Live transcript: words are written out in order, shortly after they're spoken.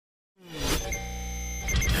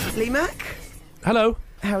Lee Mack, Hello.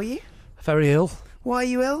 how are you? Very ill. Why are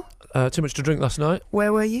you ill? Too much to drink last night.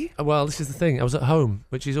 Where were you? Well, this is the thing. I was at home,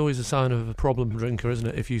 which is always a sign of a problem drinker, isn't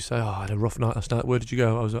it? If you say, I had a rough night last night. Where did you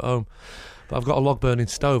go? I was at home. But I've got a log-burning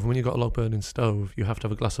stove, and when you've got a log-burning stove, you have to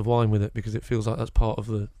have a glass of wine with it because it feels like that's part of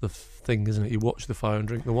the thing, isn't it? You watch the fire and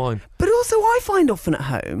drink the wine. But also, I find often at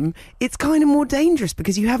home, it's kind of more dangerous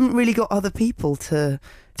because you haven't really got other people to...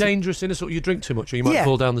 Dangerous in a sort of you drink too much or you might Yeah.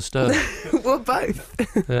 fall down the stairs. Well, both.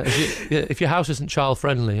 If your house isn't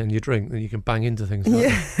child-friendly and you drink, then you can bang into things.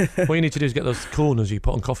 Yeah. What you need to do is get those corners you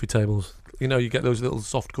put on coffee tables. You know, you get those little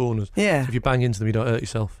soft corners. Yeah. So if you bang into them, you don't hurt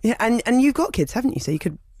yourself. Yeah, and you've got kids, haven't you? So you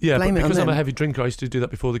could Yeah, blame but it on because I'm them. a heavy drinker, I used to do that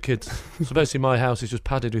before the kids. So basically my house is just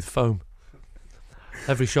padded with foam.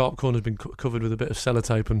 Every sharp corner's been covered with a bit of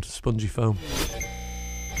sellotape and spongy foam.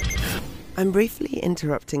 I'm briefly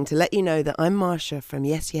interrupting to let you know that I'm Marsha from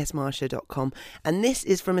yesyesmarsha.com, and this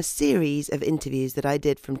is from a series of interviews that I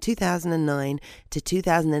did from 2009 to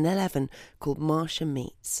 2011 called Marsha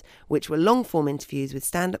Meets, which were long-form interviews with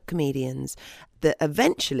stand-up comedians that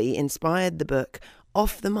eventually inspired the book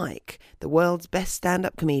Off the Mic, The World's Best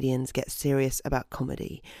Stand-Up Comedians Get Serious About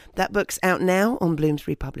Comedy. That book's out now on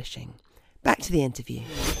Bloomsbury Publishing. Back to the interview.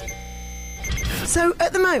 So,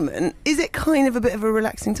 at the moment, is it kind of a bit of a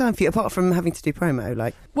relaxing time for you, apart from having to do promo?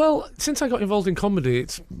 Like, Well, since I got involved in comedy,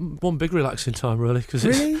 it's one big relaxing time, really. Cause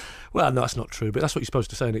really? Well, no, that's not true, but that's what you're supposed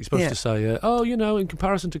to say. Isn't it? You're supposed Yeah. to say, oh, you know, in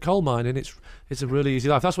comparison to coal mining, it's a really easy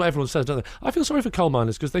life. That's what everyone says, don't they? I feel sorry for coal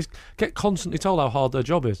miners because they get constantly told how hard their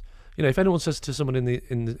job is. You know, if anyone says to someone in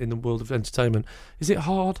the world of entertainment, is it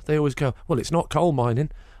hard? They always go, well, it's not coal mining.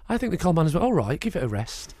 I think the coal miners were, all right, give it a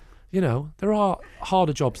rest. You know, there are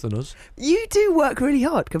harder jobs than us. You do work really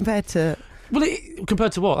hard compared to... Well,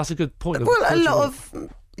 compared to what? That's a good point. Well, a lot of...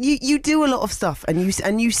 You do a lot of stuff, and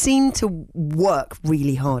you seem to work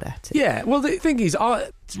really hard at it. Yeah, well, the thing is,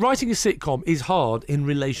 writing a sitcom is hard in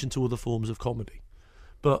relation to other forms of comedy.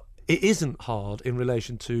 But it isn't hard in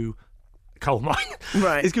relation to coal mine.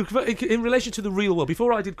 Right. It's good in relation to the real world.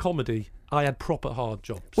 Before I did comedy, I had proper hard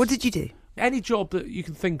jobs. What did you do? Any job that you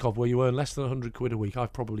can think of where you earn less than 100 quid a week,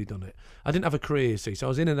 I've probably done it. I didn't have a career, you see, so I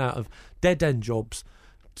was in and out of dead-end jobs.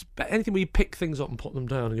 Anything where you pick things up and put them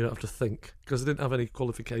down and you don't have to think, because I didn't have any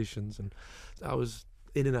qualifications, and I was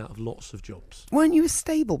in and out of lots of jobs. Weren't you a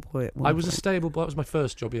stable boy at one I was a point? stable boy. That was my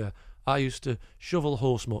first job, yeah. I used to shovel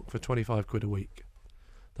horse muck for 25 quid a week.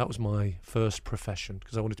 That was my first profession,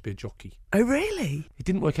 because I wanted to be a jockey. Oh, really? It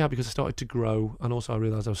didn't work out because I started to grow, and also I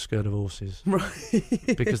realised I was scared of horses. Right.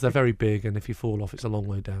 Because they're very big, and if you fall off, it's a long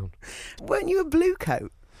way down. Weren't you a blue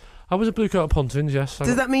coat? I was a blue coat at Pontins, yes.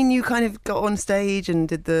 Does that mean you kind of got on stage and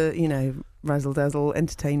did the, razzle-dazzle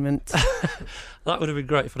entertainment? That would have been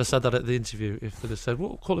great if I'd have said that at the interview, if they'd have said,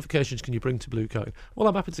 what qualifications can you bring to blue coat? Well,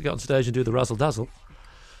 I'm happy to get on stage and do the razzle-dazzle.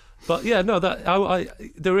 But yeah, no,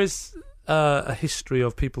 there is a history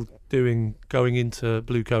of people going into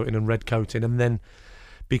blue coating and red coating and then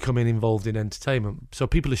becoming involved in entertainment. So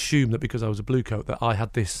people assume that because I was a blue coat that I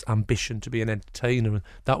had this ambition to be an entertainer, and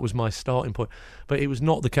that was my starting point. But it was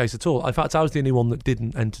not the case at all. In fact, I was the only one that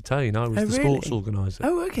didn't entertain. I was the sports organiser.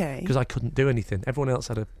 Oh, okay. Because I couldn't do anything. Everyone else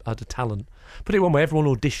had a talent. Put it one way, everyone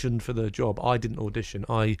auditioned for their job. I didn't audition.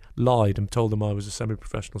 I lied and told them I was a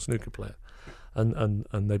semi-professional snooker player. And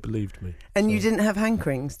they believed me. And So- you didn't have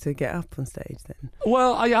hankerings to get up on stage then?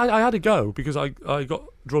 Well, I had a go because I got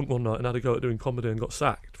drunk one night and had a go at doing comedy and got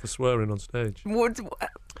sacked for swearing on stage.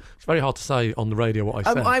 It's very hard to say on the radio what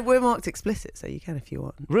I said. We're marked explicit, so you can if you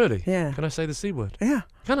want. Really? Yeah. Can I say the C word? Yeah.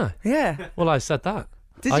 Can I? Yeah. Well, I said that.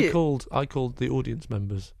 Did I you? called the audience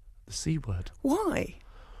members the C word Why?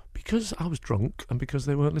 because I was drunk and because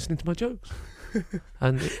they weren't listening to my jokes.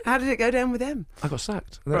 And How did it go down with them? I got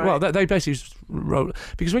sacked. Right. Well, they basically just wrote...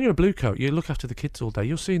 Because when you're a blue coat, you look after the kids all day.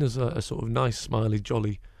 You're seen as a sort of nice, smiley,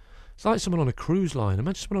 jolly... It's like someone on a cruise line.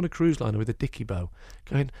 Imagine someone on a cruise liner with a dicky bow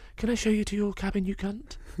going, "Can I show you to your cabin, you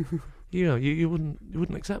cunt?" you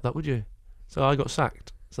wouldn't accept that, would you? So I got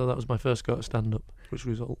sacked. So that was my first go at stand-up, which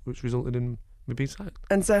resulted in me being sacked.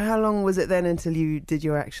 And so how long was it then until you did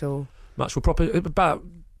your actual... Much were proper... About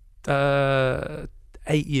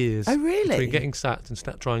 8 years. Oh, really? Between getting sacked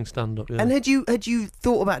and trying stand-up, yeah. And had you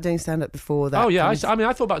thought about doing stand-up before that? Oh, yeah. I kind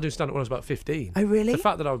of- thought about doing stand-up when I was about 15. Oh, really? The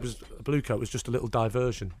fact that I was a blue coat was just a little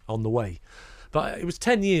diversion on the way. But it was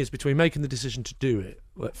 10 years between making the decision to do it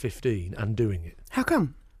at 15 and doing it. How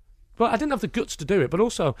come? Well, I didn't have the guts to do it, but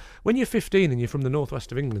also when you're 15 and you're from the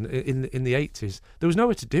northwest of England in the 80s, there was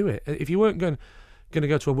nowhere to do it. If you weren't going to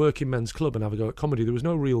go to a working men's club and have a go at comedy, there was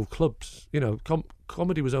no real clubs. You know,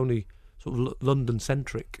 comedy was only sort of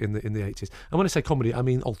London-centric in the 80s. And when I say comedy, I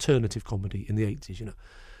mean alternative comedy in the 80s, you know.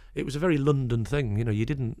 it was a very London thing. You know, you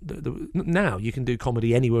didn't. Now you can do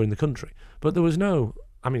comedy anywhere in the country, but there was no.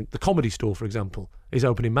 I mean, the Comedy Store, for example, is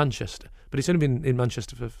open in Manchester, but it's only been in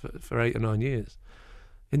Manchester for 8 or 9 years.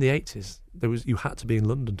 In the 80s, you had to be in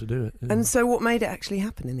London to do it. Yeah. And so what made it actually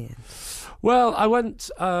happen in the end? Well,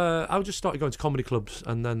 I just started going to comedy clubs,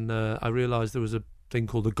 and then I realised there was a thing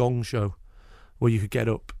called the Gong Show, where you could get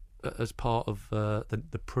up as part of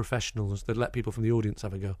the professionals that let people from the audience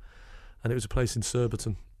have a go. And it was a place in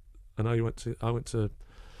Surbiton, and I went to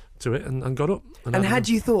it and got up. And had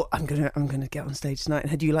you thought, I'm gonna get on stage tonight?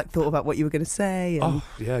 And had you thought about what you were going to say? Oh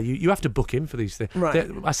yeah, you have to book in for these things.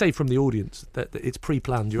 Right. I say from the audience that it's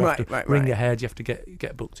pre-planned. You have to ring ahead. You have to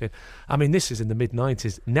get booked in. I mean, this is in the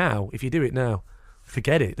mid-90s. Now, if you do it now,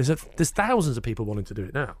 forget it. There's thousands of people wanting to do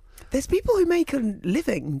it now. There's people who make a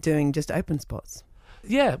living doing just open spots.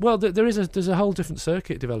 Yeah, well, there's a whole different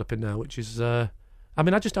circuit developing now, which is. I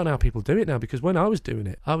mean, I just don't know how people do it now, because when I was doing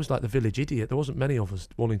it, I was like the village idiot. There wasn't many of us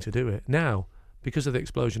wanting to do it. Now, because of the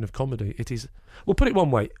explosion of comedy, it is... Well, put it one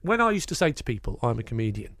way. When I used to say to people, I'm a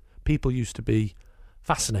comedian, people used to be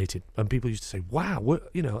fascinated, and people used to say, wow,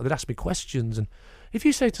 they'd ask me questions. And if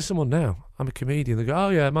you say to someone now, I'm a comedian, they go, oh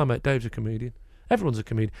yeah, my mate Dave's a comedian. Everyone's a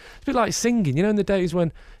comedian. It's a bit like singing, in the days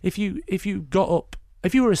when if you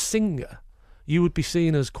were a singer, you would be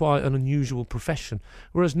seen as quite an unusual profession.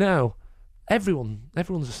 Whereas now...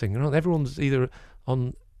 Everyone's a singer, aren't they? Everyone's either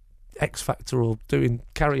on X Factor or doing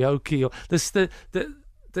karaoke, or there's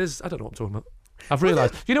I don't know what I'm talking about. I've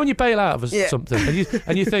realised. When you bail out of something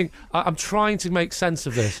and you think, I'm trying to make sense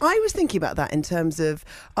of this. I was thinking about that in terms of,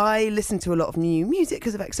 I listen to a lot of new music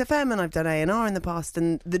because of XFM, and I've done A&R in the past,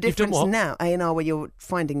 and the difference now, A&R where you're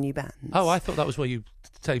finding new bands. Oh, I thought that was where you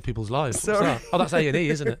take people's lives. Sorry. That? Oh, that's A&E,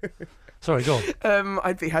 isn't it? Sorry, go on.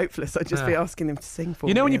 I'd be hopeless. I'd just be asking them to sing for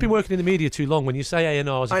me. When you've been working in the media too long, when you say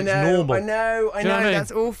A&R as if it's normal. I know. What I mean?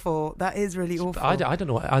 That's awful. That is really awful. I don't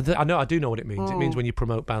know. I do know what it means. It means when you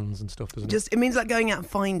promote bands and stuff, doesn't it? It means like going out and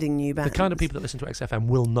finding new bands. The kind of people that listen to XFM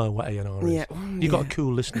will know what A&R is. Yeah. You've got a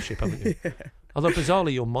cool listenership, haven't you? Yeah. Although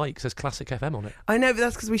bizarrely your mic says Classic FM on it. I know, but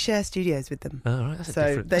that's because we share studios with them. Oh, right.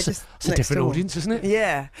 That's a different audience, isn't it?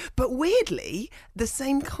 Yeah. But weirdly, the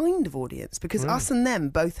same kind of audience, because us and them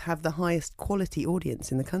both have the highest quality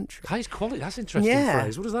audience in the country. Highest quality? That's an interesting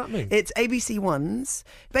phrase. What does that mean? It's ABC Ones.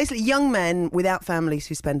 Basically, young men without families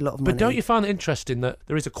who spend a lot of money. But don't you find it interesting that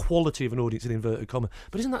there is a quality of an audience in inverted commas?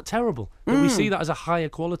 But isn't that terrible? That we see that as a higher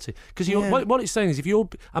quality? Because what it's saying is, if you're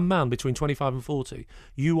a man between 25 and 40,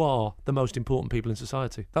 you are the most important people in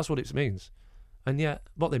society. That's what it means. And yet,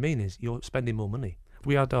 what they mean is you're spending more money.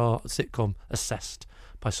 We had our sitcom assessed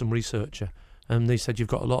by some researcher, and they said you've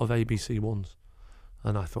got a lot of ABC Ones.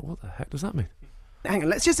 And I thought, what the heck does that mean? Hang on,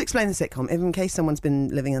 let's just explain the sitcom, in case someone's been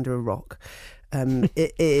living under a rock.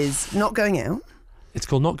 It is Not Going Out. It's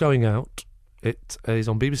called Not Going Out. It is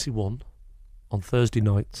on BBC One on Thursday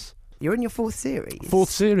nights. You're in your fourth series.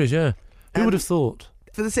 Fourth series, yeah. Who would have thought?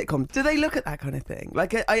 For the sitcom, do they look at that kind of thing?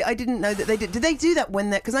 Like, I didn't know that they did. Did they do that when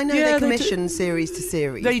they're... Because I know they commission series to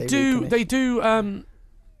series. They do.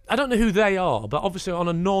 I don't know who they are, but obviously on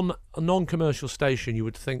a non-commercial station, you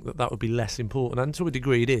would think that would be less important, and to a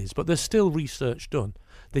degree it is. But there's still research done.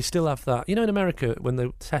 They still have that. In America, when they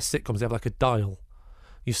test sitcoms, they have like a dial.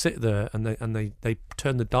 You sit there and they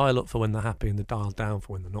turn the dial up for when they're happy and the dial down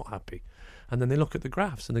for when they're not happy, and then they look at the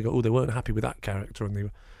graphs and they go, oh, they weren't happy with that character, and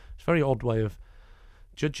it's a very odd way of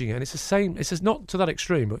judging it. And it's the same. It's not to that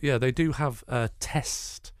extreme, but yeah, they do have a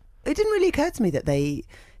test. It didn't really occur to me that they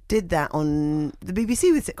did that on the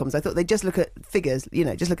BBC with sitcoms. I thought they'd just look at figures,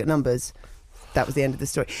 just look at numbers. That was the end of the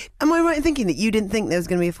story. Am I right in thinking that you didn't think there was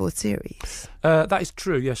going to be a fourth series? That is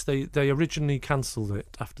true, yes. They originally cancelled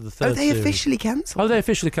it after the third series. Officially cancelled? Oh, they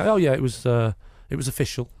officially cancelled. Oh, yeah, it was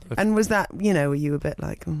official. And was that, were you a bit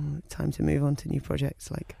like, time to move on to new projects?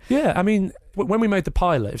 Yeah, I mean, when we made the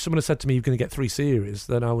pilot, if someone had said to me, you're going to get 3 series,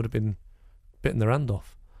 then I would have been bitten their hand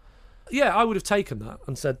off. Yeah, I would have taken that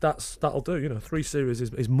and said that'll do. 3 series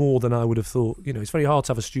is more than I would have thought. It's very hard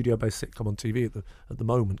to have a studio-based sitcom on TV at the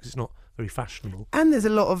moment because it's not very fashionable. And there's a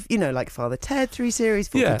lot of like Father Ted 3 series,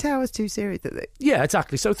 Fawlty Towers 2 series. Yeah,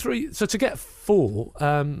 exactly. So to get 4,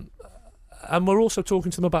 and we're also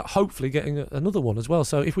talking to them about hopefully getting another one as well.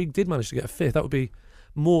 So if we did manage to get a 5th, that would be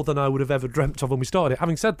more than I would have ever dreamt of when we started it.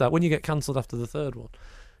 Having said that, when you get cancelled after the 3rd one,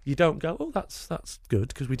 you don't go, oh, that's good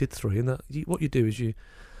because we did 3, and what you do is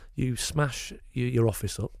you smash your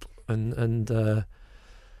office up and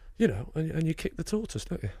you kick the tortoise,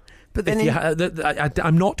 don't you? But then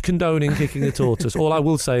I'm not condoning kicking the tortoise. All I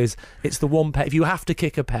will say is it's the one pet. If you have to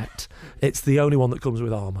kick a pet, it's the only one that comes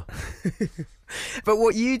with armour. But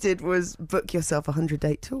what you did was book yourself a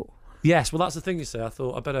 100-date tour. Yes, well, that's the thing you say. I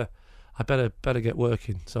thought I better get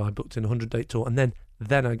working. So I booked in a 100-date tour, and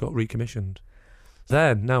then I got recommissioned.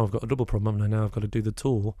 Now I've got a double problem, haven't I? Now I've got to do the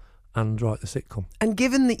tour and write the sitcom. And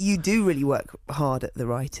given that you do really work hard at the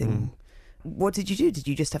writing, what did you do? Did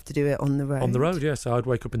you just have to do it on the road? On the road, yes. So I'd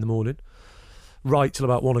wake up in the morning, write till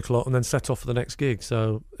about 1 o'clock, and then set off for the next gig.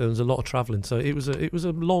 So there was a lot of travelling. So it was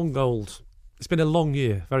a long old. It's been a long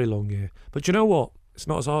year, very long year. But you know what? It's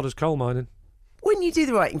not as hard as coal mining. When you do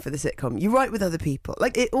the writing for the sitcom, you write with other people.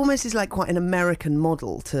 Like, it almost is like quite an American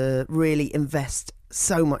model to really invest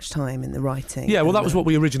so much time in the writing. Yeah, well, that was what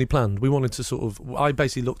we originally planned. We wanted to I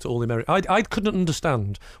basically looked at all the American. I couldn't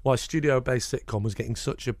understand why studio-based sitcom was getting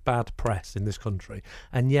such a bad press in this country,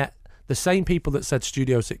 and yet the same people that said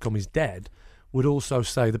studio sitcom is dead would also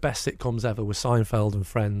say the best sitcoms ever were Seinfeld and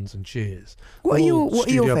Friends and Cheers. What are your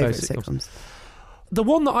favourite sitcoms? The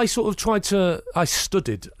one that I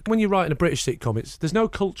studied, when you write in a British sitcom, there's no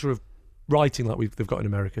culture of writing like they've got in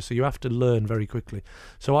America, so you have to learn very quickly.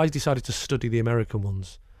 So I decided to study the American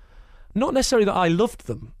ones. Not necessarily that I loved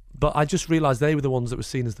them, but I just realised they were the ones that were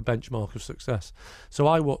seen as the benchmark of success. So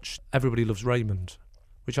I watched Everybody Loves Raymond,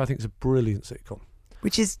 which I think is a brilliant sitcom.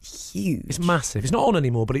 Which is huge. It's massive. It's not on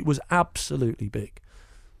anymore, but it was absolutely big.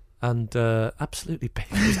 And absolutely big.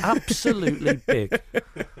 It was absolutely big.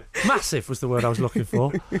 Massive was the word I was looking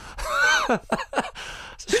for.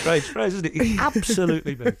 It's a strange phrase, isn't it? It's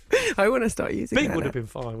absolutely big. I want to start using big that. Would have been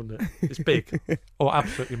fine, wouldn't it? It's big. Or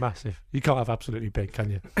absolutely massive. You can't have absolutely big,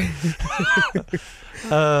 can you?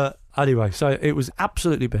 Anyway, so it was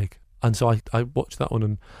absolutely big. And so I watched that one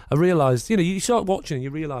and I realised, you start watching and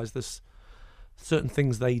you realise there's certain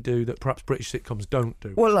things they do that perhaps British sitcoms don't do.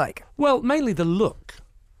 What, like? Well, mainly the look.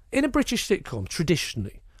 In a British sitcom,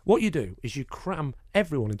 traditionally, what you do is you cram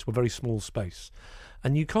everyone into a very small space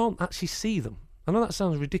and you can't actually see them. I know that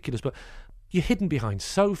sounds ridiculous, but you're hidden behind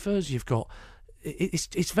sofas, you've got...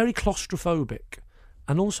 It's very claustrophobic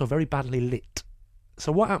and also very badly lit.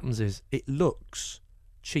 So what happens is it looks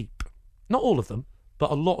cheap. Not all of them,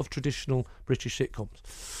 but a lot of traditional British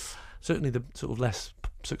sitcoms. Certainly the sort of less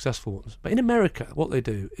successful ones. But in America, what they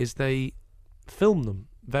do is they film them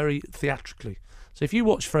very theatrically. So if you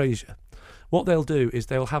watch Frasier, what they'll do is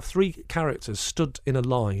they'll have 3 characters stood in a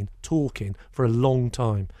line talking for a long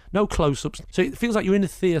time. No close-ups. So it feels like you're in a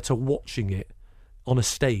theatre watching it on a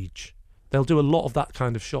stage. They'll do a lot of that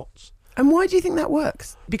kind of shots. And why do you think that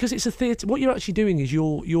works? Because it's a theatre. What you're actually doing is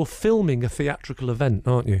you're filming a theatrical event,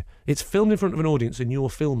 aren't you? It's filmed in front of an audience and you're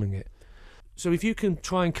filming it. So if you can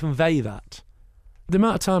try and convey that... The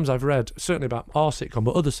amount of times I've read, certainly about our sitcom,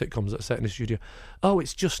 but other sitcoms that are set in a studio,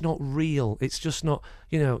 it's just not real. It's just not,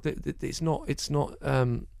 it's not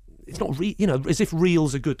real, as if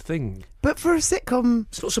real's a good thing. But for a sitcom...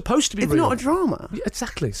 It's not supposed to be real. It's not a drama. Yeah,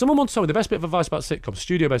 exactly. Someone once told me the best bit of advice about sitcoms,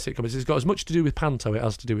 studio-based sitcoms, is it's got as much to do with panto it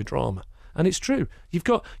has to do with drama. And it's true.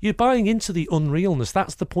 You're buying into the unrealness.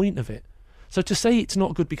 That's the point of it. So to say it's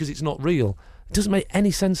not good because it's not real, it doesn't make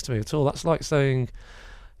any sense to me at all. That's like saying,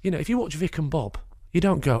 if you watch Vic and Bob, you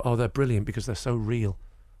don't go, oh, they're brilliant because they're so real.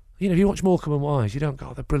 If you watch Morecambe and Wise, you don't go,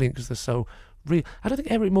 oh, they're brilliant because they're so real. I don't think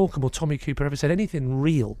Eric Morecambe or Tommy Cooper ever said anything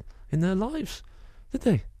real in their lives, did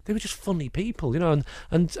they? They were just funny people,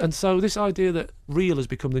 and so this idea that real has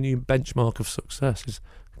become the new benchmark of success is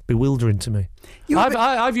bewildering to me.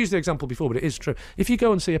 I've used the example before, but it is true. If you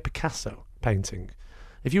go and see a Picasso painting,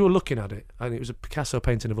 if you were looking at it and it was a Picasso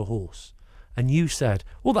painting of a horse, and you said,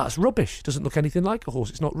 well, that's rubbish, it doesn't look anything like a horse,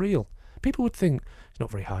 it's not real. People would think, he's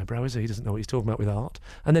not very highbrow, is he? He doesn't know what he's talking about with art.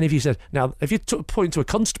 And then if you said, now, if you point to a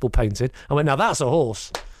Constable painting and went, now that's a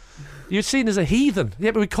horse, you're seen as a heathen.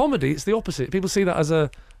 Yeah, but with comedy, it's the opposite. People see that as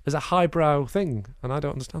a highbrow thing, and I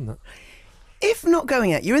don't understand that. If not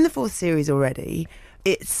going out, you're in the 4th series already,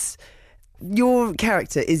 your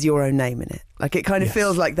character is your own name in it. Like, it kind of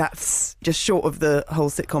feels like that's just short of the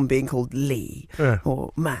whole sitcom being called Lee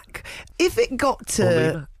or Mac. If it got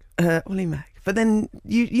to... Ollie Mac. But then,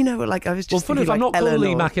 like, I was just funny, thinking, I'm not Eleanor. called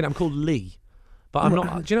Lee Mack, I'm called Lee. But I'm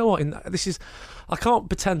not... Do you know what? I can't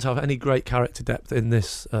pretend to have any great character depth in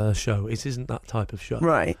this show. It isn't that type of show.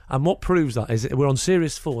 Right. And what proves that is we're on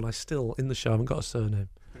Series 4 and I still, in the show, haven't got a surname.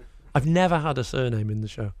 I've never had a surname in the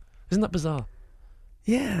show. Isn't that bizarre?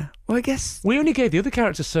 Yeah. Well, I guess... We only gave the other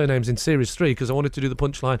characters surnames in Series 3 because I wanted to do the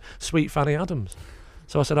punchline, Sweet Fanny Adams.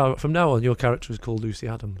 So I said, from now on, your character is called Lucy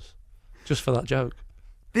Adams. Just for that joke.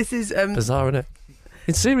 This is... bizarre, isn't it?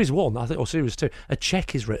 In Series 1, I think, or Series 2, a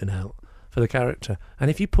cheque is written out for the character. And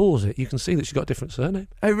if you pause it, you can see that she's got a different surname.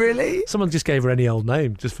 Oh, really? Someone just gave her any old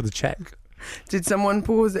name just for the cheque. Did someone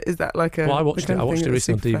pause it? Is that like a... Well, I watched it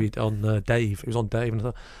recently on DVD, on Dave. It was on Dave, and I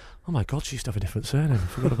thought, oh my God, she used to have a different surname. I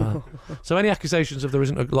forgot about it. So any accusations of there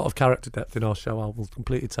isn't a lot of character depth in our show, I will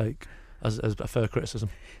completely take as a fair criticism.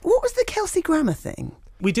 What was the Kelsey Grammer thing?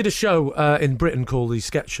 We did a show in Britain called The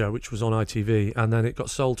Sketch Show, which was on ITV, and then it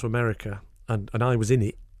got sold to America, and I was in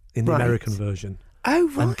it, in the American version. Oh,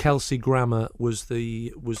 right. And Kelsey Grammer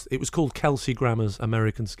it was called Kelsey Grammer's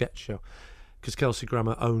American Sketch Show, because Kelsey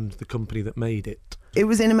Grammer owned the company that made it. It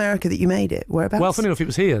was in America that you made it. Whereabouts? Well, funny enough, it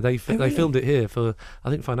was here. They really? filmed it here for,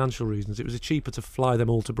 I think, financial reasons. It was cheaper to fly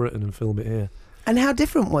them all to Britain and film it here. And how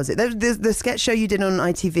different was it? The sketch show you did on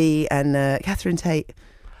ITV, and Catherine Tate,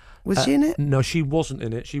 was she in it? No, she wasn't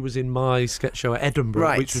in it. She was in my sketch show at Edinburgh,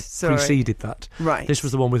 Right, which sorry. preceded that. Right. This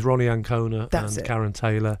was the one with Ronnie Ancona That's and it. Karen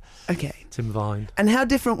Taylor, Okay. Tim Vine, And how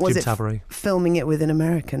different was Jim it Tavery. filming it with an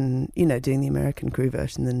American, doing the American crew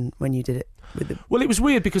version than when you did it with the... Well, it was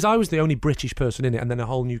weird because I was the only British person in it, and then a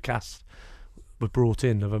whole new cast were brought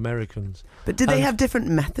in of Americans. But did they And- have different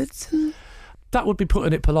methods? That would be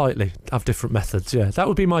putting it politely. Have different methods. Yeah, that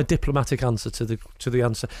would be my diplomatic answer to the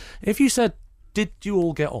answer. If you said, "Did you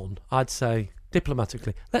all get on?" I'd say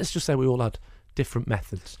diplomatically. Let's just say we all had different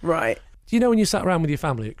methods. Right. You know, when you sat around with your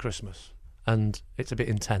family at Christmas and it's a bit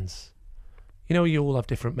intense. You know, you all have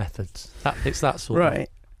different methods. It's that sort Right.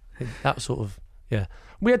 of that sort of yeah.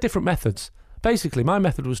 We had different methods. Basically, my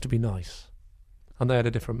method was to be nice, and they had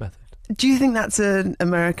a different method. Do you think that's an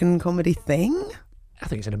American comedy thing? I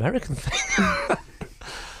think it's an American thing.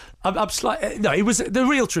 I'm slight. No, it was the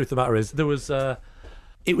real truth of the matter is it was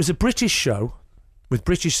a British show with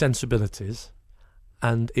British sensibilities,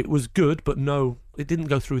 and it was good, but no, it didn't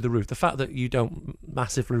go through the roof. The fact that you don't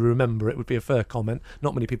massively remember it would be a fair comment.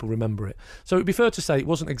 Not many people remember it, so it'd be fair to say it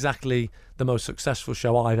wasn't exactly the most successful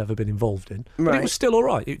show I've ever been involved in. But Right. it was still all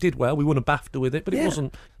right. It did well. We won a BAFTA with it, but it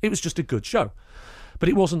wasn't. It was just a good show, but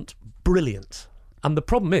it wasn't brilliant. And the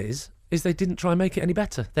problem is they didn't try and make it any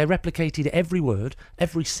better. They replicated every word,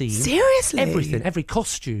 every scene, Seriously? everything, every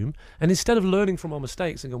costume, and instead of learning from our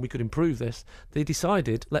mistakes and going, we could improve this, they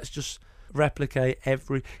decided, let's just replicate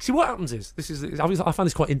every... See, what happens is, I find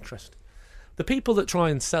this quite interesting. The people that try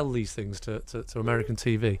and sell these things to American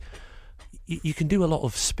TV, you can do a lot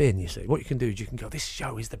of spin, you see. What you can do is you can go, this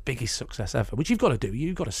show is the biggest success ever, which you've got to do.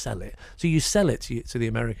 You've got to sell it. So you sell it to the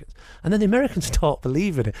Americans. And then the Americans start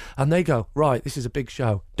believing it. And they go, right, this is a big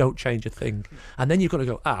show. Don't change a thing. And then you've got to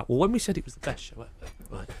go, well, when we said it was the best show ever,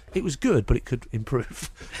 right, it was good, but it could improve.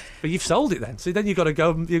 But you've sold it then. So then you've got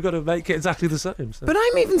to make it exactly the same. So. But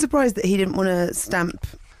I'm even surprised that he didn't want to stamp...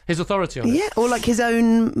 His authority on it. Yeah, or like his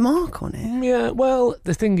own mark on it. Yeah, well,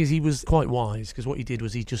 the thing is, he was quite wise, because what he did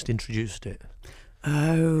was he just introduced it.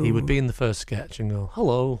 Oh. He would be in the first sketch and go,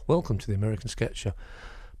 hello, welcome to the American Sketch Show.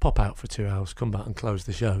 Pop out for 2 hours, come back and close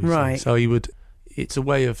the show. Right. So he would, it's a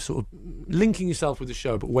way of sort of linking yourself with the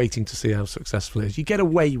show, but waiting to see how successful it is. You get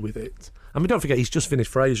away with it. I mean, don't forget, he's just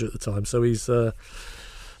finished Frasier at the time, so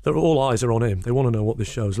all eyes are on him. They want to know what this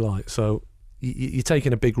show's like. So you're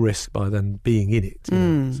taking a big risk by then being in it. You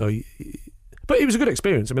know? So, but it was a good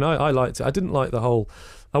experience. I mean, I liked it. I didn't like the whole...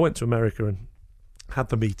 I went to America and had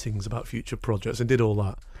the meetings about future projects and did all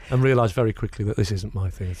that and realised very quickly that this isn't my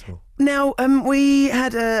thing at all. Now, we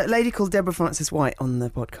had a lady called Deborah Frances White on the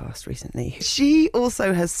podcast recently. She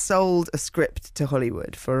also has sold a script to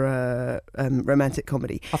Hollywood for a romantic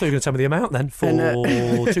comedy. I thought you were going to tell me the amount then for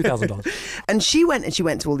 $2,000. And she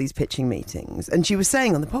went to all these pitching meetings, and she was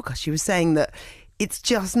saying on the podcast, she was saying that it's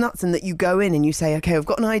just nuts, and that you go in and you say, okay, I've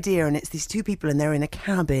got an idea, and it's these two people and they're in a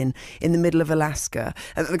cabin in the middle of Alaska,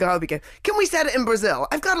 and the guy will be going, can we set it in Brazil?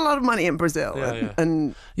 I've got a lot of money in Brazil.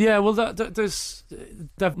 Yeah, well,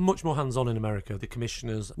 they're much more hands-on in America, the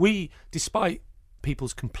commissioners. Despite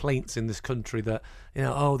people's complaints in this country that, they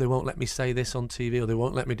won't let me say this on TV or they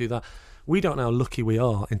won't let me do that, we don't know how lucky we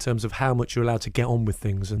are in terms of how much you're allowed to get on with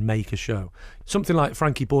things and make a show. Something like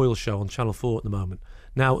Frankie Boyle's show on Channel 4 at the moment.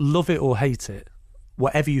 Now, love it or hate it,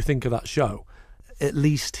 whatever you think of that show, at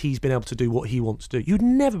least he's been able to do what he wants to do. You'd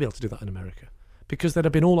never be able to do that in America because they'd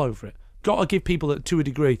have been all over it. Got to give people that, to a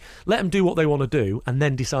degree, let them do what they want to do and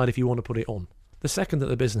then decide if you want to put it on. The second that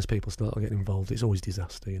the business people start getting involved, it's always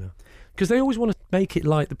disaster, because they always want to make it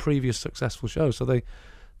like the previous successful show. So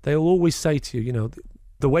they'll always say to you,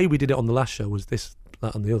 the way we did it on the last show was this,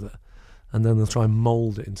 that and the other, and then they'll try and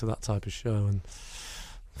mould it into that type of show, and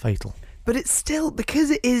fatal. But it's still,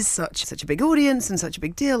 because it is such a big audience and such a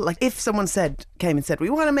big deal, like if someone came and said,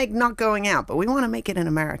 we want to make Not Going Out, but we want to make it in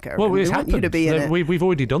America. Well, we it's want happened. You to be in it. We've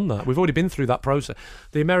already done that. We've already been through that process.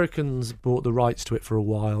 The Americans bought the rights to it for a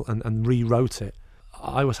while and rewrote it.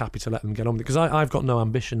 I was happy to let them get on with it because I've got no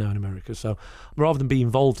ambition now in America. So rather than be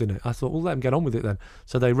involved in it, I thought, well, let them get on with it then.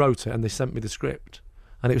 So they wrote it and they sent me the script.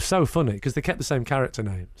 And it was so funny because they kept the same character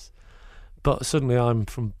names. But suddenly I'm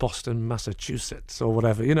from Boston, Massachusetts or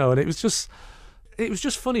whatever, you know, and it was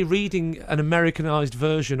just funny reading an Americanized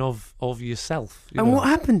version of yourself. And know. What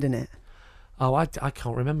happened in it? Oh, I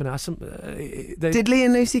can't remember now. Did Lee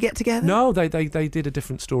and Lucy get together? No, they did a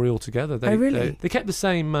different story altogether. Really? They kept the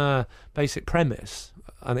same basic premise,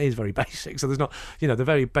 and it is very basic. So there's not, the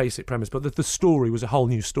very basic premise, but the story was a whole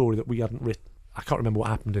new story that we hadn't written. I can't remember what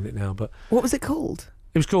happened in it now, but what was it called?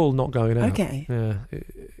 It was called Not Going Out. Okay. Yeah,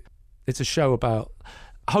 it's a show about.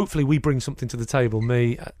 Hopefully, we bring something to the table.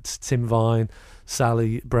 Me, Tim Vine,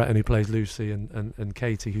 Sally Bretton, who plays Lucy, and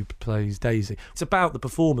Katie, who plays Daisy. It's about the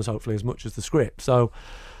performers, hopefully, as much as the script. So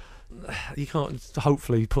you can't,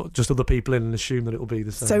 hopefully, put just other people in and assume that it will be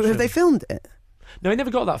the same. So have they filmed it? No, it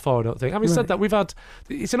never got that far, I don't think. Having said that,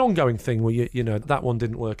 it's an ongoing thing where, that one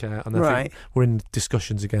didn't work out, and I think we're in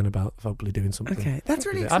discussions again about hopefully doing something. Okay, that's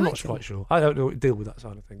really exciting. I'm not quite sure. I don't deal with that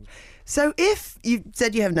side of things. So if you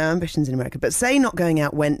said you have no ambitions in America, but say Not Going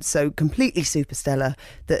Out went so completely superstellar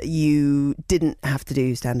that you didn't have to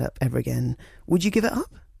do stand-up ever again, would you give it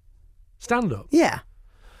up? Stand-up? Yeah.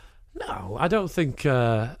 No, I don't think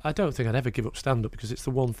I'd ever give up stand-up because it's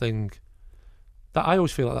the one thing that I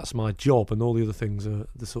always feel like that's my job, and all the other things are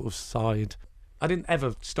the sort of side. I didn't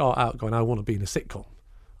ever start out going, I want to be in a sitcom.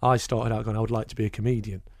 I started out going, I would like to be a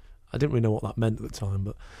comedian. I didn't really know what that meant at the time,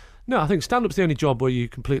 but no, I think stand-up's the only job where you're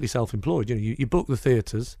completely self-employed. You book the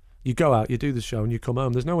theatres, you go out, you do the show, and you come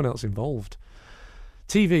home. There's no one else involved.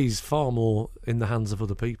 TV's far more in the hands of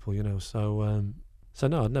other people, So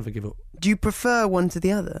no, I'd never give up. Do you prefer one to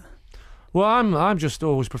the other? Well, I'm just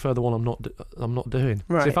always prefer the one I'm not doing.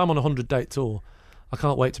 Right. So if I'm on a 100-date tour, I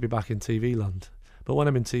can't wait to be back in TV land. But when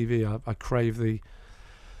I'm in TV, I crave the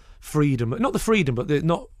freedom. Not the freedom, but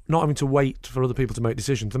not having to wait for other people to make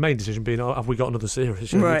decisions. The main decision being, have we got another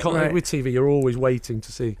series? Right. With TV, you're always waiting to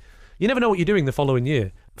see. You never know what you're doing the following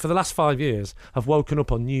year. For the last 5 years, I've woken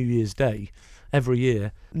up on New Year's Day every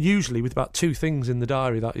year, usually with about 2 things in the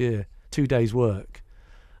diary that year, 2 days' work.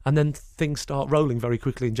 And then things start rolling very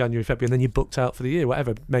quickly in January, February, and then you're booked out for the year,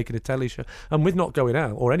 whatever, making a telly show. And with Not Going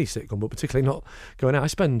Out, or any sitcom, but particularly Not Going Out, I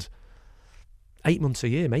spend 8 months a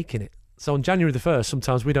year making it. So on January the 1st,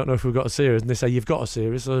 sometimes we don't know if we've got a series, and they say, you've got a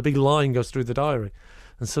series, so a big line goes through the diary.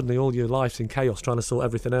 And suddenly all your life's in chaos, trying to sort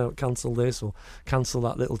everything out, cancel this or cancel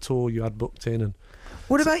that little tour you had booked in. And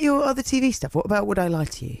what about your other TV stuff? What about Would I Lie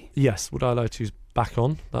to You? Yes, Would I Lie to You's back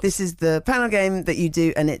on. This is the panel game that you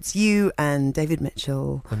do, and it's you and David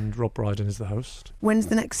Mitchell. And Rob Brydon is the host. When's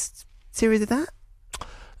the next series of that?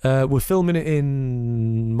 We're filming it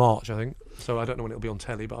in March, I think. So I don't know when it'll be on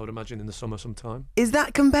telly, but I would imagine in the summer sometime. Is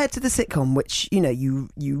that compared to the sitcom, which,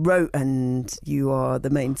 you wrote and you are the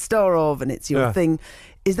main star of, and it's your thing?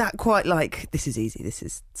 Is that quite like, this is easy, this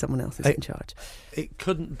is someone else is in charge? It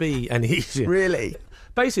couldn't be any easier. Really?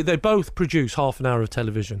 Basically, they both produce half an hour of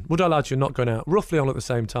television. Would I Lie to You, Not Going Out, roughly on at the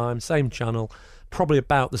same time, same channel, probably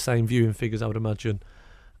about the same viewing figures, I would imagine.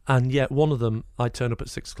 And yet one of them, I turn up at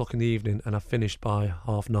 6 o'clock in the evening and I finished by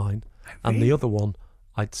 9:30. Really? And the other one,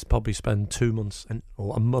 I'd probably spend 2 months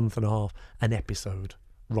or a month and a half an episode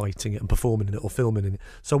writing it and performing in it or filming in it.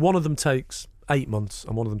 So one of them takes 8 months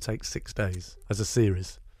and one of them takes 6 days as a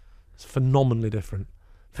series. It's phenomenally different.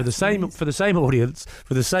 For the same audience,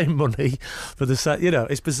 for the same money, for the same,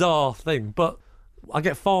 it's a bizarre thing. But I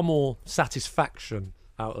get far more satisfaction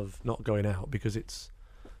out of Not Going Out because it's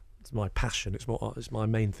my passion. It's my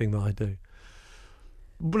main thing that I do.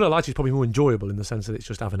 But I like it's probably more enjoyable in the sense that it's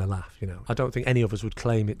just having a laugh. I don't think any of us would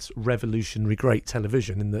claim it's revolutionary great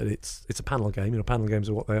television in that it's a panel game. Panel games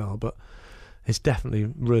are what they are, but it's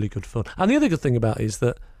definitely really good fun. And the other good thing about it is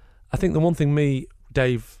that I think the one thing me,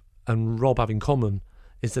 Dave, and Rob have in common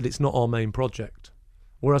is that it's not our main project.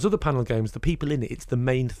 Whereas other panel games, the people in it's the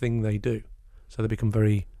main thing they do. So they become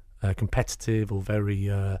very competitive or very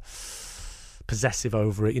possessive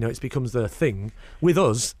over it. It becomes their thing. With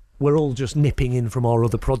us, we're all just nipping in from our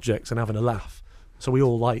other projects and having a laugh. So we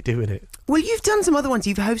all like doing it. Well, you've done some other ones.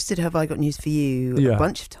 You've hosted Have I Got News For You a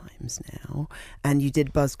bunch of times now. And you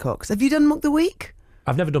did Buzzcocks. Have you done Mock the Week?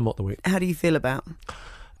 I've never done Mock the Week. How do you feel about?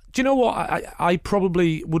 Do you know what? I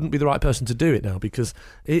probably wouldn't be the right person to do it now because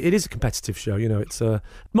it is a competitive show. It's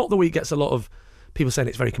Mock the Week gets a lot of people saying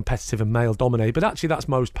it's very competitive and male dominated, but actually that's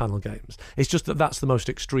most panel games. It's just that's the most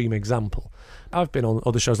extreme example. I've been on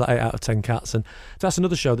other shows like 8 out of 10 Cats, and that's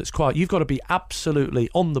another show that's you've got to be absolutely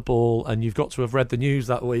on the ball, and you've got to have read the news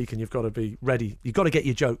that week, and you've got to be ready. You've got to get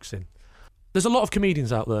your jokes in. There's a lot of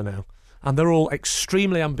comedians out there now, and they're all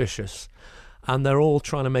extremely ambitious, and they're all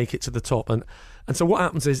trying to make it to the top. And so what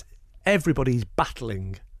happens is everybody's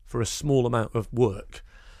battling for a small amount of work.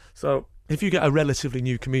 So if you get a relatively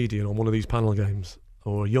new comedian on one of these panel games,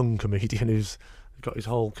 or a young comedian who's got his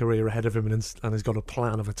whole career ahead of him and has got a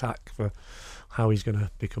plan of attack for how he's going to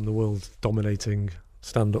become the world's dominating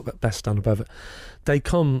best stand-up ever, they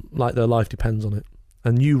come like their life depends on it.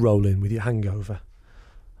 And you roll in with your hangover,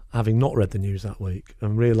 having not read the news that week,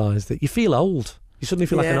 and realise that you feel old. You suddenly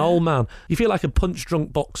feel like an old man. You feel like a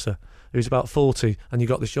punch-drunk boxer who's about 40, and you've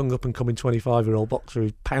got this young up-and-coming 25-year-old boxer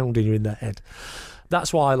who's pounding you in the head.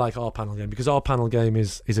 That's why I like our panel game, because our panel game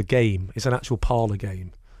is a game. It's an actual parlour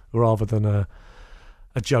game rather than a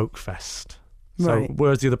joke fest. Right. So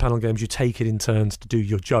whereas the other panel games, you take it in turns to do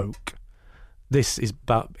your joke, this is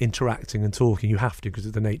about interacting and talking. You have to, because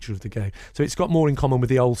of the nature of the game. So it's got more in common with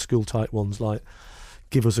the old school type ones, like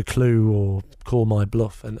give us a clue or call my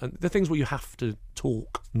bluff, and the things where you have to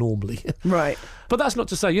talk normally. Right. But that's not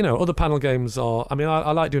to say, other panel games are... I mean,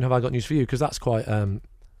 I like doing Have I Got News For You, because that's quite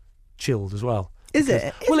chilled as well. Is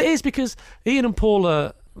it? Well, it is, because Ian and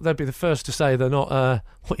Paula, they'd be the first to say they're not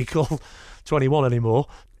what you call 21 anymore.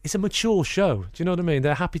 It's a mature show. Do you know what I mean?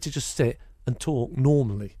 They're happy to just sit and talk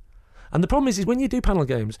normally. And the problem is when you do panel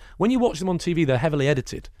games, when you watch them on TV, they're heavily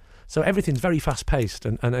edited. So everything's very fast-paced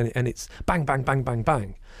and it's bang, bang, bang, bang,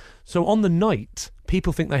 bang. So on the night,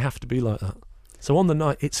 people think they have to be like that. So on the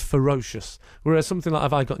night, it's ferocious. Whereas something like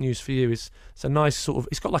Have I Got News For You it's a nice sort of...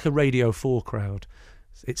 It's got like a Radio 4 crowd.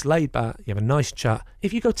 It's laid back, you have a nice chat.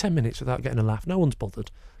 If you go 10 minutes without getting a laugh, no one's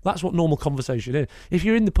bothered. That's what normal conversation is. If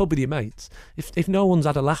you're in the pub with your mates, if no one's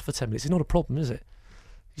had a laugh for 10 minutes, it's not a problem, is it?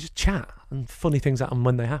 You just chat, and funny things happen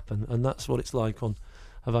when they happen, and that's what it's like on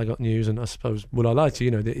Have I Got News. And I suppose, would I lie to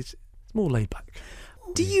you, it's more laid back.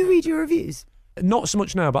 Do you read your reviews? Not so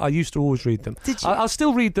much now, but I used to always read them. Did you? I'll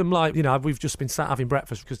still read them, like, we've just been sat having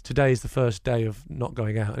breakfast, because today is the first day of not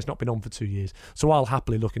going out. It's not been on for 2 years. So I'll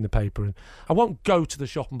happily look in the paper, and I won't go to the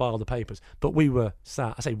shop and buy all the papers, but we were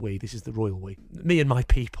sat, I say we, this is the royal we, me and my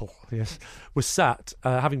people, yes, were sat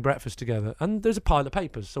having breakfast together, and there's a pile of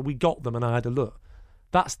papers, so we got them and I had a look.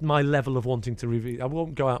 That's my level of wanting to review. I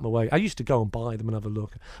won't go out my way. I used to go and buy them and have a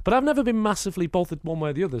look, but I've never been massively bothered one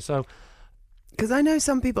way or the other, so... Because I know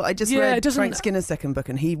some people, I just read Frank Skinner's second book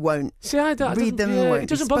and he won't read them. It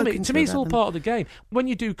doesn't bother me. To me, it's all part of the game. When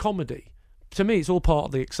you do comedy, to me, it's all part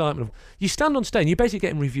of the excitement of... You stand on stage and you're basically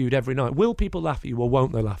getting reviewed every night. Will people laugh at you or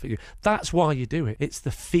won't they laugh at you? That's why you do it. It's the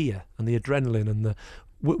fear and the adrenaline and the...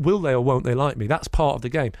 Will they or won't they like me? That's part of the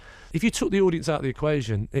game. If you took the audience out of the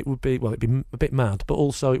equation, it would be... Well, it'd be a bit mad, but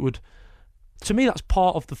also it would... To me, that's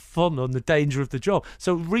part of the fun and the danger of the job.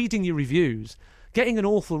 So reading your reviews... Getting an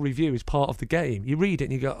awful review is part of the game. You read it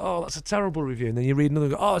and you go, oh, that's a terrible review. And then you read another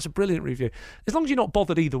and go, oh, it's a brilliant review. As long as you're not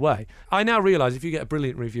bothered either way. I now realise if you get a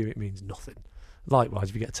brilliant review, it means nothing. Likewise,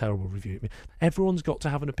 if you get a terrible review, everyone's got to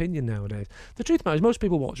have an opinion nowadays. The truth of the matter is most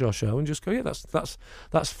people watch our show and just go, yeah,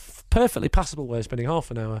 that's perfectly passable way of spending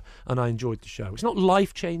half an hour, and I enjoyed the show. It's not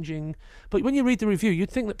life-changing, but when you read the review, you'd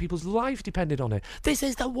think that people's life depended on it. This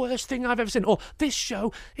is the worst thing I've ever seen, or this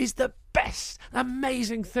show is the best,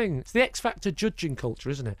 amazing thing. It's the X Factor judging culture,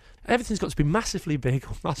 isn't it? Everything's got to be massively big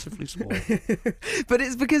or massively small. But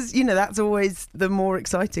it's because, that's always the more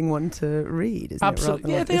exciting one to read, isn't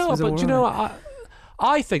Absolutely. it? Yeah, they are, but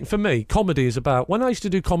I think, for me, comedy is about... When I used to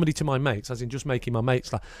do comedy to my mates, as in just making my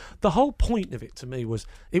mates laugh, the whole point of it to me was...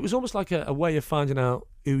 It was almost like a way of finding out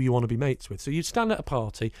who you want to be mates with. So you'd stand at a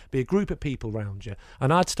party, be a group of people around you,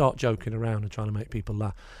 and I'd start joking around and trying to make people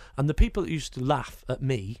laugh. And the people that used to laugh at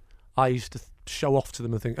me, I used to show off to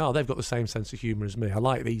them and think, oh, they've got the same sense of humour as me. I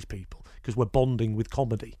like these people because we're bonding with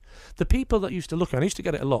comedy. The people that used to look, and I used to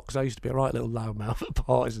get it a lot because I used to be a right little loudmouth at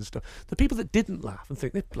parties and stuff. The people that didn't laugh and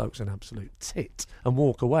think, this bloke's an absolute tit, and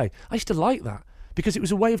walk away. I used to like that because it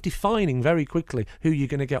was a way of defining very quickly who you're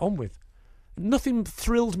going to get on with. Nothing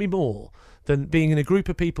thrilled me more than being in a group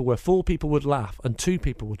of people where 4 people would laugh and 2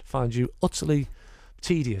 people would find you utterly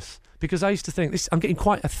tedious. Because I used to think, I'm getting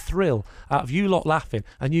quite a thrill out of you lot laughing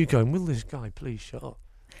and you going, will this guy please shut up?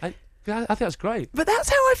 I think that's great. But that's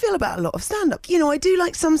how I feel about a lot of stand-up. I do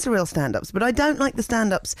like some surreal stand-ups, but I don't like the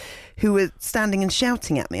stand-ups who are standing and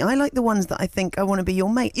shouting at me. I like the ones that I think, I want to be your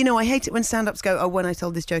mate. I hate it when stand-ups go, oh, when I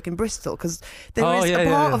told this joke in Bristol, because there is a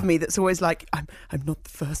part of me that's always like, I'm not the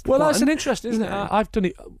first one. Well, that's an interesting, isn't it? I've done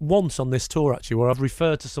it once on this tour, actually, where I've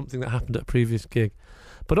referred to something that happened at a previous gig.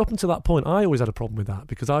 But up until that point, I always had a problem with that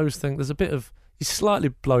because I always think there's a bit of... You're slightly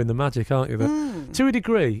blowing the magic, aren't you? That, to a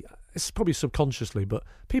degree, it's probably subconsciously, but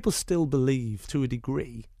people still believe to a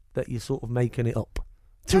degree that you're sort of making it up.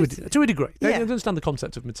 To a degree. They understand the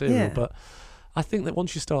concept of material, but I think that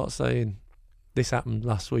once you start saying, this happened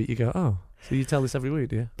last week, you go, oh... So you tell this every week,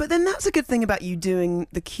 do you? But then that's a good thing about you doing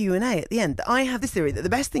the Q&A at the end. I have this theory that the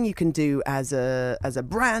best thing you can do as a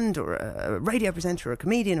brand or a radio presenter or a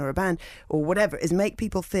comedian or a band or whatever is make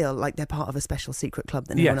people feel like they're part of a special secret club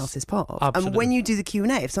that no one else is part of. Absolutely. And when you do the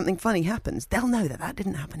Q&A, if something funny happens, they'll know that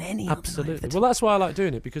didn't happen any other night. Well, that's why I like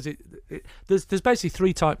doing it, because there's basically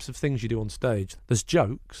three types of things you do on stage. There's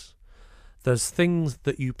jokes, there's things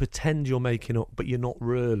that you pretend you're making up but you're not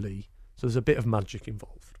really, so there's a bit of magic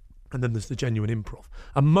involved. And then there's the genuine improv.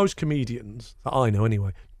 And most comedians, that I know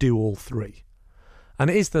anyway, do all three. And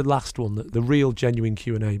it is the last one, the real genuine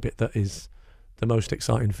Q&A bit, that is the most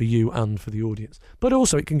exciting for you and for the audience. But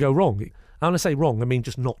also it can go wrong. And when I say wrong, I mean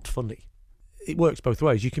just not funny. It works both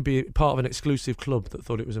ways. You can be part of an exclusive club that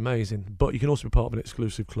thought it was amazing, but you can also be part of an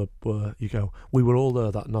exclusive club where you go, we were all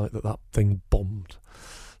there that night that thing bombed.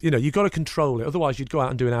 You know, you've got to control it. Otherwise you'd go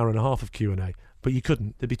out and do an hour and a half of Q&A, but you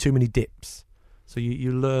couldn't. There'd be too many dips. So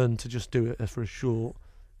you learn to just do it for a short,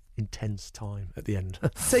 intense time at the end.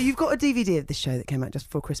 So you've got a DVD of this show that came out just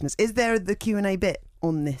before Christmas. Is there the Q&A bit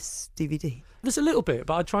on this DVD? There's a little bit,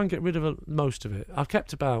 but I try and get rid of most of it. I've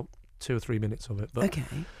kept about 2 or 3 minutes of it. But okay.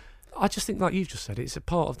 I just think, like you've just said, it's a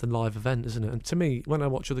part of the live event, isn't it? And to me, when I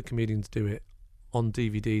watch other comedians do it on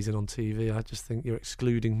DVDs and on TV, I just think you're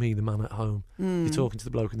excluding me, the man at home. You're talking to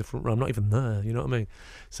the bloke in the front row. I'm not even there, you know what I mean?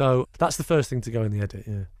 So that's the first thing to go in the edit,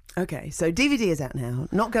 yeah. Okay, so DVD is out now.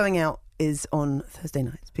 Not Going Out is on Thursday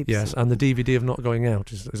nights. Yes, and the DVD of Not Going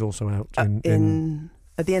Out is also out in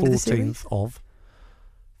at the end of the series? 14th of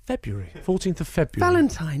February. 14th of February.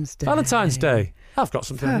 Valentine's Day. Valentine's Day. I've got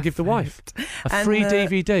something to give the wife. A free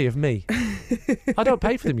DVD of me. I don't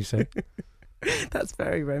pay for them, you see. That's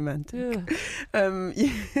very romantic.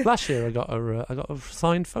 Yeah. Last year I got a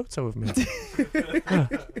signed photo of me. Yeah.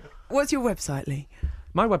 What's your website, Lee?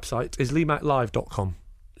 My website is leemaclive.com.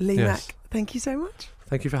 Lee Mac, thank you so much.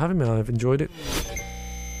 Thank you for having me. I've enjoyed it.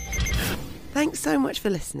 Thanks so much for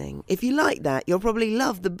listening. If you like that, you'll probably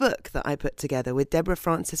love the book that I put together with Deborah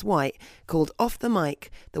Frances-White called Off the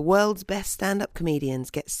Mic, The World's Best Stand-Up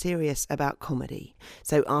Comedians Get Serious About Comedy.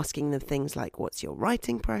 So asking them things like, what's your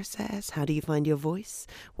writing process? How do you find your voice?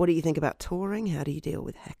 What do you think about touring? How do you deal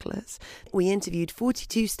with hecklers? We interviewed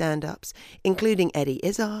 42 stand-ups, including Eddie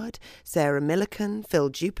Izzard, Sarah Millican, Phil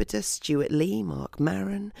Jupiter, Stuart Lee, Mark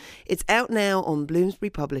Maron. It's out now on Bloomsbury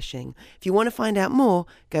Publishing. If you want to find out more,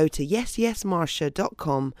 go to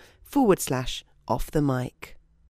yesyesmarsha.com/off the mic.